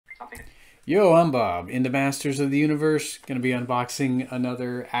Yo, I'm Bob, into Masters of the Universe. Going to be unboxing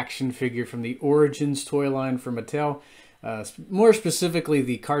another action figure from the Origins toy line from Mattel. More specifically,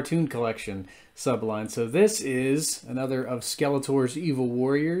 the CartoonCollection subline. So this is another of Skeletor's evil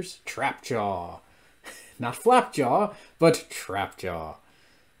warriors, Trapjaw. Not Flapjaw, but Trapjaw.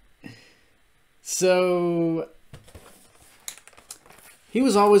 So he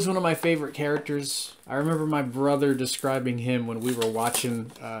was always one of my favorite characters. I remember my brother describing him when we were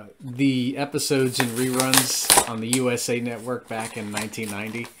watching the episodes and reruns on the USA Network back in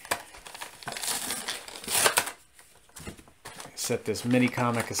 1990. Set this mini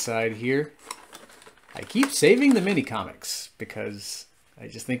comic aside here. I keep saving the mini comics because I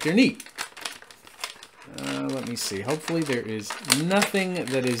just think they're neat. Let me see. Hopefully there is nothing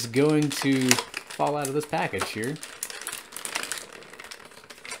that is going to fall out of this package here.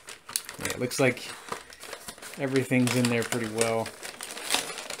 Yeah, it looks like everything's in there pretty well.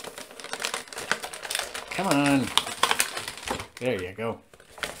 Come on. There you go.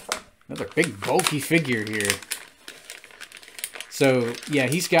 Another big bulky figure here. So, yeah,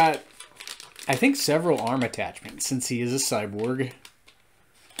 he's got, I think, several arm attachments since he is a cyborg.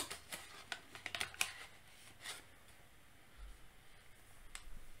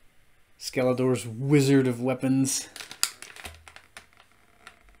 Skeletor's wizard of weapons.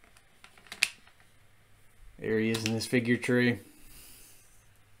 There he is in his figure tray.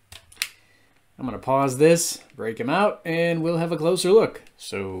 I'm going to pause this, break him out, and we'll have a closer look.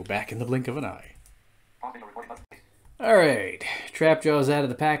 So, back in the blink of an eye. Alright, Trapjaw's out of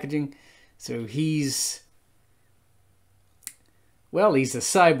the packaging. So he's, well, he's a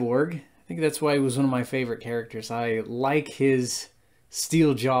cyborg. I think that's why he was one of my favorite characters. I like his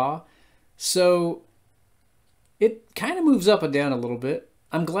steel jaw. So it kind of moves up and down a little bit.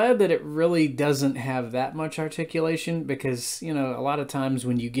 I'm glad that it really doesn't have that much articulation because, you know, a lot of times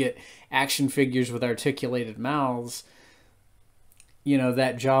when you get action figures with articulated mouths, you know,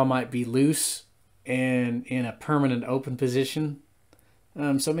 that jaw might be loose and in a permanent open position.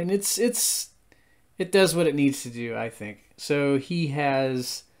 So, I mean, it does what it needs to do, I think. So he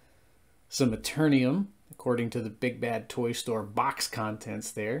has some Eternium, according to the Big Bad Toy Store box contents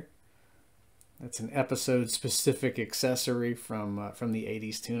there. That's an episode-specific accessory from the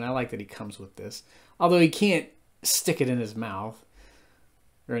 80s tune. I like that he comes with this. Although he can't stick it in his mouth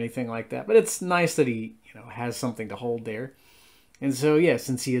or anything like that. But it's nice that he, you know, has something to hold there. And so, yeah,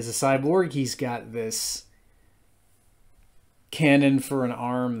 since he is a cyborg, he's got this cannon for an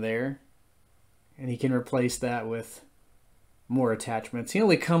arm there. And he can replace that with more attachments. He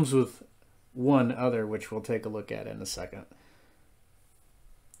only comes with one other, which we'll take a look at in a second.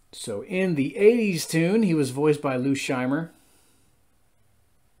 So in the 80s tune, he was voiced by Scheimer.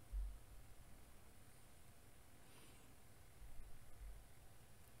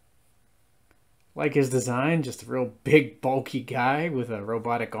 Like his design, just a real big, bulky guy with a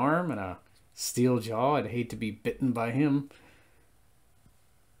robotic arm and a steel jaw. I'd hate to be bitten by him.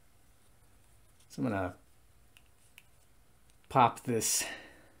 So I'm going to pop this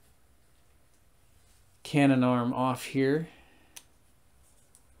cannon arm off here.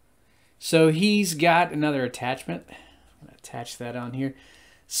 So he's got another attachment. I'm going to attach that on here.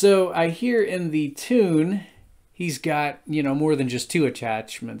 So I hear in the tune, he's got, you know, more than just two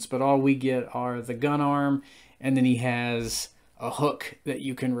attachments, but all we get are the gun arm, and then he has a hook that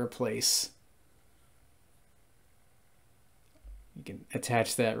you can replace. You can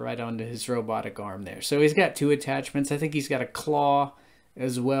attach that right onto his robotic arm there. So he's got two attachments. I think he's got a claw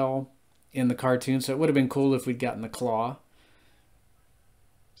as well in the cartoon, so it would have been cool if we'd gotten the claw.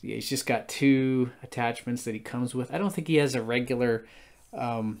 Yeah, he's just got two attachments that he comes with. I don't think he has a regular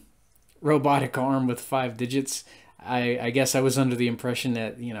robotic arm with 5 digits. I guess I was under the impression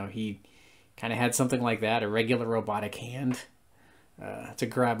that, you know, he kind of had something like that, a regular robotic hand to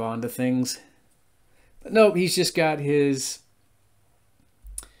grab onto things. But no, he's just got his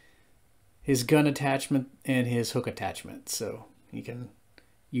gun attachment and his hook attachment, so he can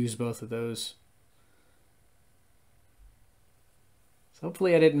use both of those.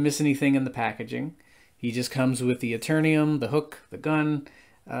 Hopefully I didn't miss anything in the packaging. He just comes with the Eternium, the hook, the gun.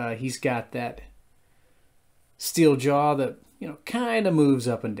 He's got that steel jaw that, you know, kind of moves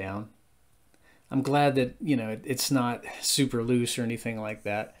up and down. I'm glad that, you know, it's not super loose or anything like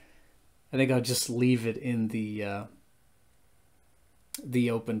that. I think I'll just leave it in the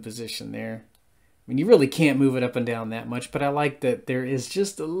open position there. I mean, you really can't move it up and down that much, but I like that there is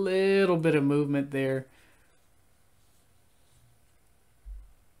just a little bit of movement there.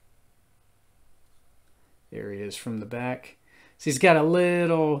 There he is from the back. So he's got a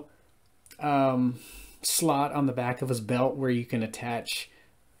little slot on the back of his belt where you can attach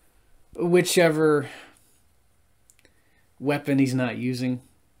whichever weapon he's not using.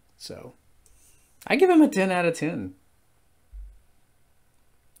 So I give him a 10 out of 10.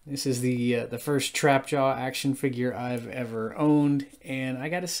 This is the first Trapjaw action figure I've ever owned, and I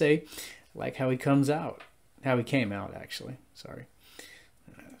gotta say, I like how he comes out. How he came out, actually. Sorry.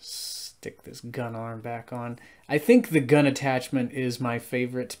 Stick this gun arm back on. I think the gun attachment is my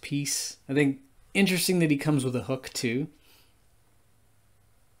favorite piece. I think interesting that he comes with a hook too.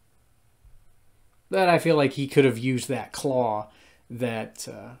 But I feel like he could have used that claw that,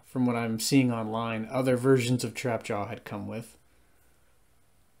 from what I'm seeing online, other versions of Trapjaw had come with.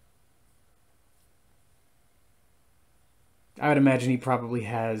 I would imagine he probably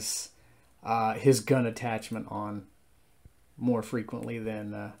has his gun attachment on more frequently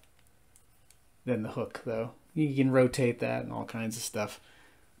than the hook, though. You can rotate that and all kinds of stuff.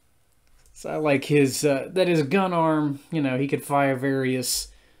 So I like his that his gun arm. You know, he could fire various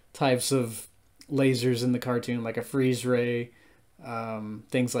types of lasers in the cartoon, like a freeze ray,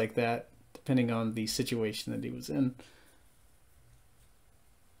 things like that, depending on the situation that he was in.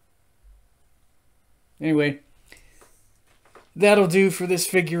 Anyway, that'll do for this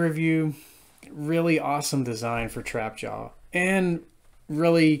figure review. Really awesome design for Trapjaw, and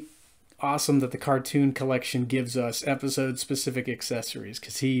really awesome that the Cartoon Collection gives us episode-specific accessories,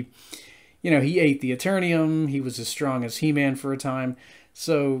 because he ate the Eternium. He was as strong as He-Man for a time.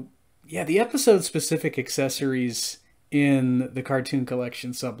 So, yeah, the episode-specific accessories in the Cartoon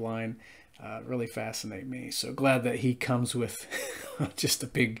Collection subline really fascinate me. So glad that he comes with just a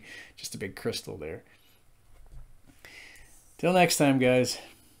big crystal there. Till next time, guys.